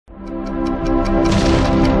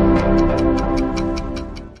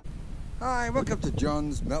Welcome to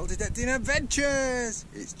John's Metal Detecting Adventures.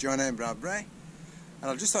 It's Ken Bradbury,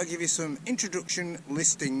 and I'll just thought I'd give you some introduction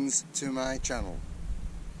listings to my channel.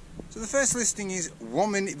 So the first listing is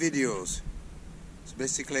 1-minute videos. So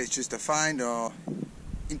basically it's just a find or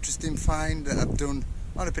interesting find that I've done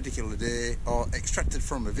on a particular day or extracted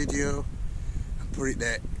from a video and put it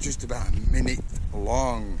there just about a minute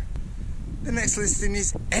long. The next listing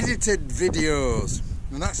is edited videos,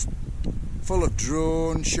 and that's full of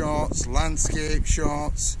drone shots, landscape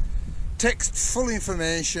shots, text full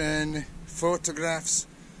information, photographs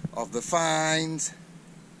of the finds,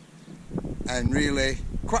 and really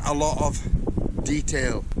quite a lot of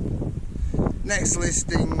detail. Next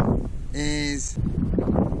listing is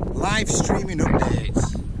live streaming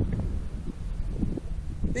updates.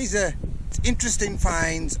 These are interesting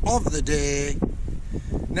finds of the day.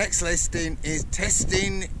 Next listing is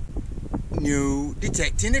testing new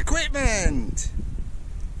detecting equipment.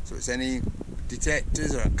 So it's any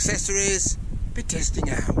detectors or accessories be testing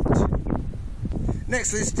out.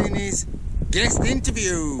 Next listing is guest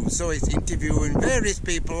interviews. So it's interviewing various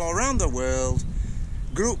people around the world,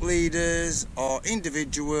 group leaders or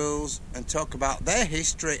individuals, and talk about their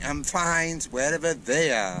history and finds wherever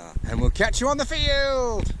they are. And we'll catch you on the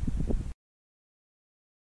field.